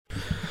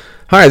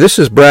Hi, this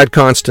is Brad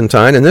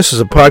Constantine, and this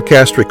is a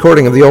podcast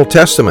recording of the Old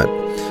Testament.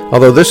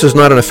 Although this is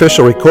not an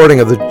official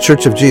recording of the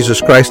Church of Jesus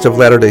Christ of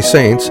Latter-day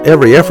Saints,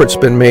 every effort's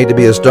been made to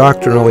be as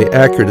doctrinally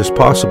accurate as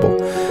possible.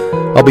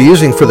 I'll be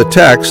using for the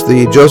text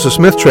the Joseph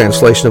Smith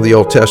translation of the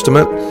Old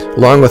Testament,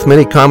 along with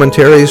many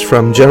commentaries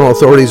from general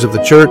authorities of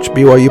the Church,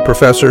 BYU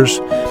professors,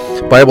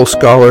 Bible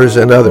scholars,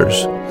 and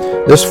others.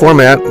 This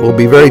format will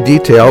be very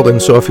detailed,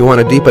 and so if you want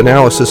a deep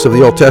analysis of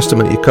the Old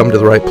Testament, you come to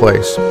the right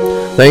place.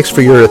 Thanks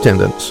for your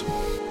attendance.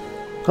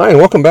 Hi, and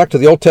welcome back to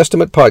the Old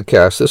Testament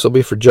podcast. This will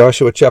be for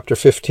Joshua chapter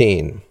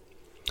 15.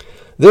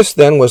 This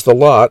then was the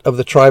lot of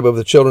the tribe of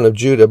the children of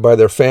Judah by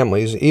their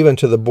families, even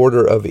to the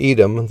border of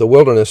Edom. The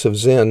wilderness of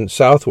Zin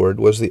southward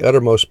was the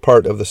uttermost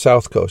part of the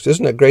south coast.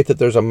 Isn't it great that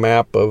there's a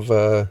map of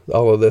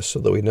all of this so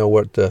that we know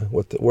where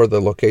the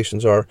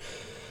locations are?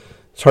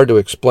 It's hard to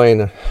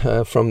explain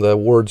from the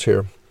words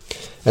here.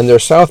 And their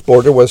south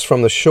border was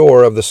from the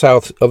shore of the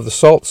south of the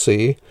Salt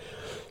Sea,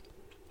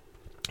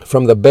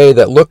 from the bay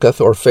that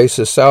looketh or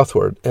faces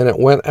southward, and it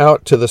went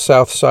out to the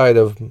south side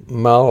of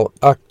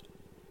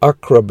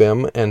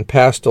Akrabim, and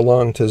passed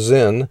along to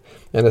Zin,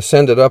 and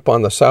ascended up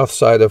on the south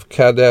side of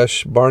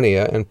Kadesh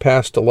Barnea, and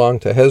passed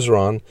along to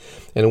Hezron,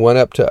 and went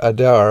up to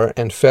Adar,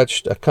 and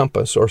fetched a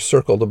compass, or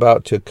circled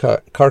about to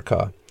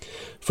Karka.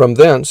 From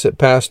thence it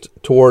passed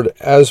toward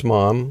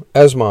Asmon,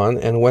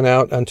 and went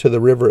out unto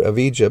the river of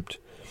Egypt,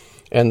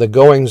 and the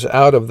goings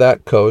out of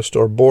that coast,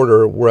 or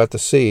border, were at the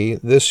sea.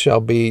 This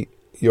shall be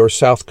your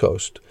south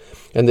coast.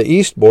 And the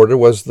east border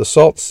was the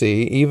Salt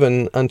Sea,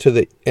 even unto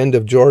the end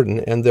of Jordan,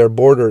 and their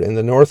border in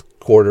the north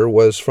quarter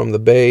was from the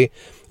bay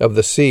of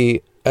the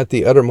sea at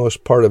the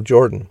uttermost part of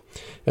Jordan.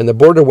 And the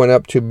border went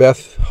up to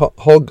Beth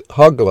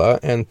Hoglah,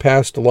 and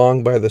passed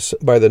along by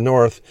the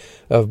north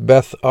of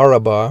Beth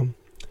Arabah.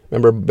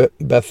 Remember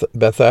Beth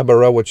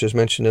Abarah, which is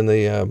mentioned in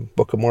the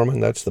Book of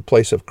Mormon? That's the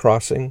place of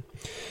crossing.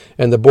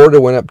 And the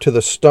border went up to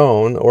the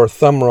stone, or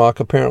thumb rock,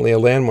 apparently a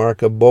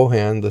landmark of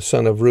Bohan, the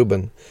son of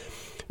Reuben.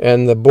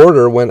 And the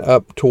border went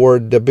up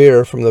toward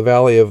Debir from the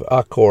valley of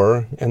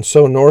Achor, and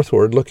so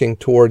northward, looking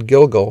toward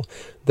Gilgal,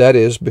 that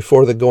is,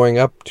 before the going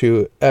up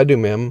to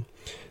Adumim,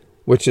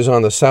 which is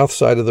on the south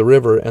side of the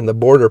river, and the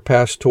border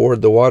passed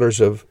toward the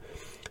waters of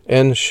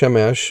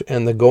En-Shemesh,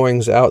 and the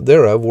goings out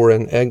thereof were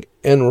in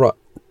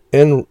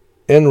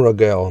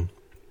Enrogel.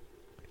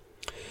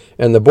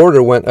 And the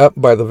border went up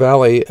by the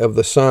valley of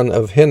the son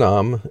of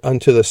Hinnom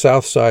unto the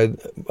south side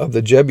of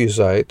the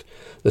Jebusite.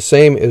 The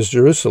same is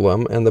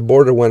Jerusalem, and the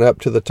border went up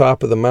to the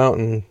top of the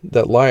mountain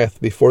that lieth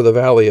before the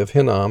valley of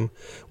Hinnom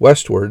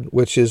westward,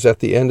 which is at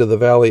the end of the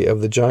valley of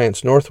the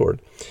giants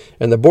northward.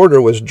 And the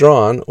border was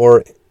drawn,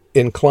 or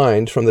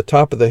inclined, from the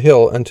top of the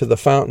hill unto the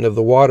fountain of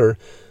the water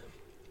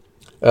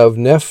of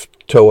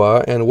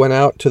Nephtoah, and went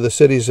out to the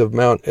cities of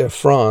Mount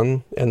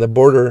Ephron, and the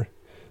border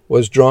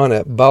was drawn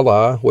at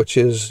Bala, which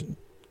is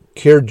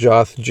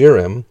Kirjath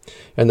Jearim,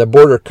 and the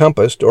border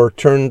compassed, or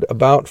turned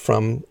about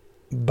from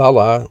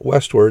Bala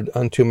westward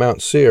unto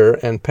Mount Seir,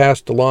 and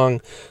passed along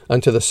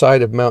unto the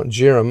side of Mount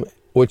Jearim,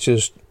 which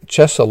is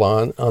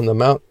Chesalon,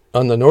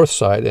 on the north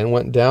side, and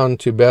went down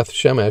to Beth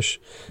Shemesh,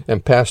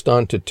 and passed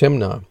on to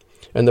Timnah.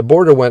 And the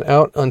border went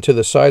out unto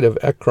the side of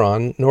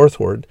Ekron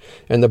northward,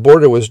 and the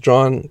border was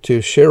drawn to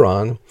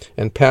Shiron,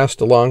 and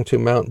passed along to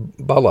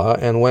Mount Bala,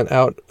 and went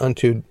out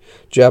unto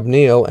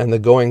Jabneel, and the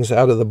goings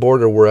out of the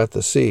border were at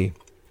the sea.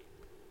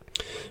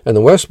 And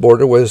the west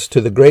border was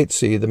to the great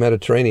sea, the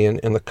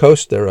Mediterranean, and the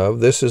coast thereof.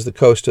 This is the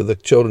coast of the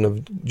children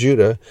of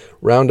Judah,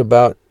 round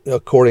about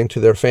according to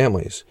their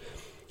families.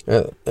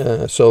 So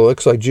it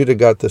looks like Judah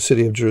got the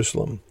city of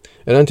Jerusalem.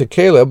 And unto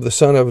Caleb, the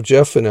son of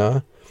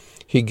Jephunneh,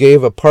 he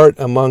gave a part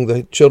among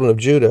the children of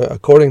Judah,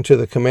 according to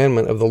the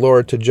commandment of the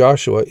Lord to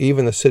Joshua,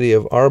 even the city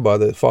of Arba,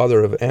 the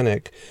father of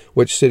Anak,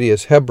 which city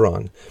is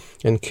Hebron.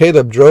 And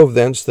Caleb drove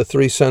thence the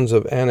three sons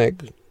of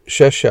Anak,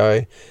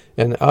 Sheshai,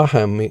 and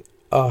Ahiman,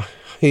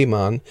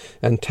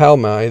 and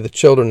Talmai, the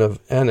children of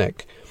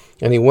Anak.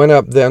 And he went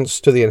up thence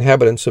to the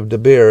inhabitants of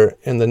Debir,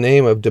 and the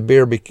name of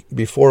Debir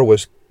before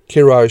was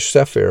Kiraj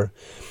Sephir.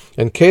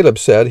 And Caleb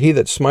said, He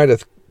that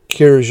smiteth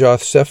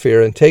Kirjath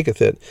Sephir, and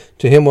taketh it,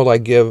 to him will I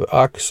give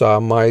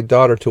Achsah my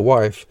daughter to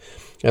wife.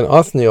 And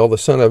Othniel, the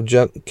son of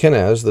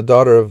Kenaz,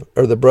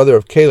 the brother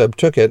of Caleb,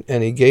 took it,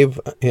 and he gave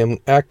him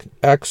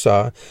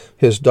Achsah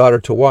his daughter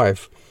to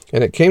wife.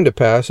 And it came to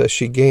pass, as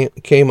she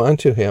came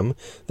unto him,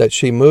 that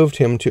she moved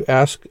him to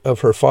ask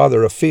of her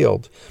father a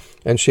field.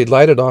 And she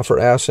lighted off her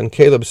ass, and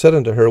Caleb said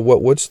unto her,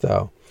 What wouldst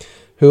thou?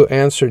 Who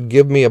answered,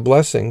 Give me a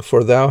blessing,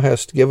 for thou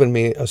hast given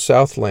me a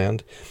south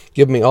land.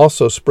 Give me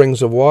also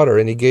springs of water.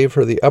 And he gave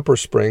her the upper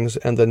springs,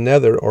 and the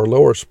nether or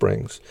lower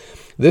springs.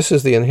 This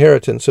is the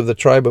inheritance of the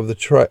tribe of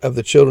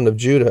the children of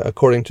Judah,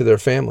 according to their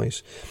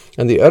families.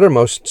 And the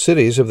uttermost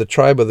cities of the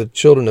tribe of the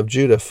children of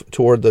Judah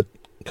toward the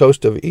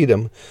coast of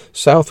Edom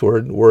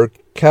southward were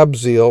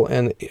Kabzeel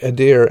and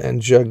Adir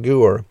and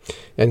Jagur,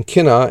 and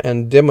Kinnah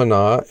and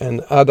Dimonah and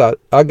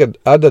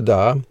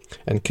Adadah,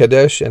 and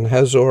Kadesh and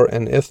Hazor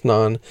and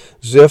Ithnan,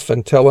 Ziph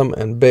and Telem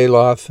and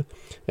Baaloth,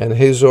 and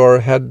Hazor,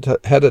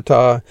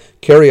 Haditah,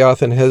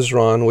 Kerioth, and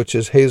Hezron, which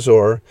is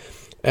Hazor,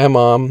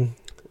 Ammon.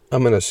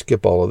 I'm going to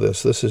skip all of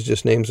this. This is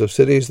just names of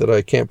cities that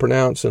I can't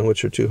pronounce and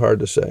which are too hard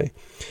to say.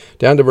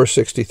 Down to verse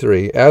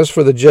 63. As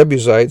for the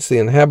Jebusites, the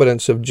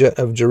inhabitants of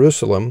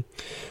Jerusalem,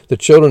 the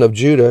children of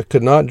Judah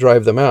could not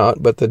drive them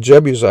out, but the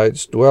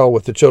Jebusites dwell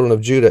with the children of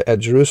Judah at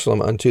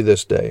Jerusalem unto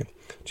this day.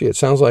 Gee, it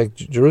sounds like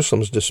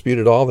Jerusalem's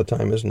disputed all the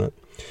time, isn't it?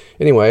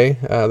 Anyway,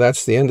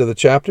 that's the end of the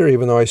chapter,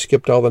 even though I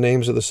skipped all the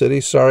names of the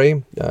cities.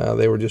 Sorry,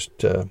 they were just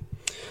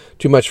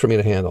too much for me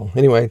to handle.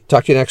 Anyway,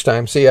 talk to you next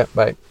time. See ya.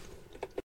 Bye.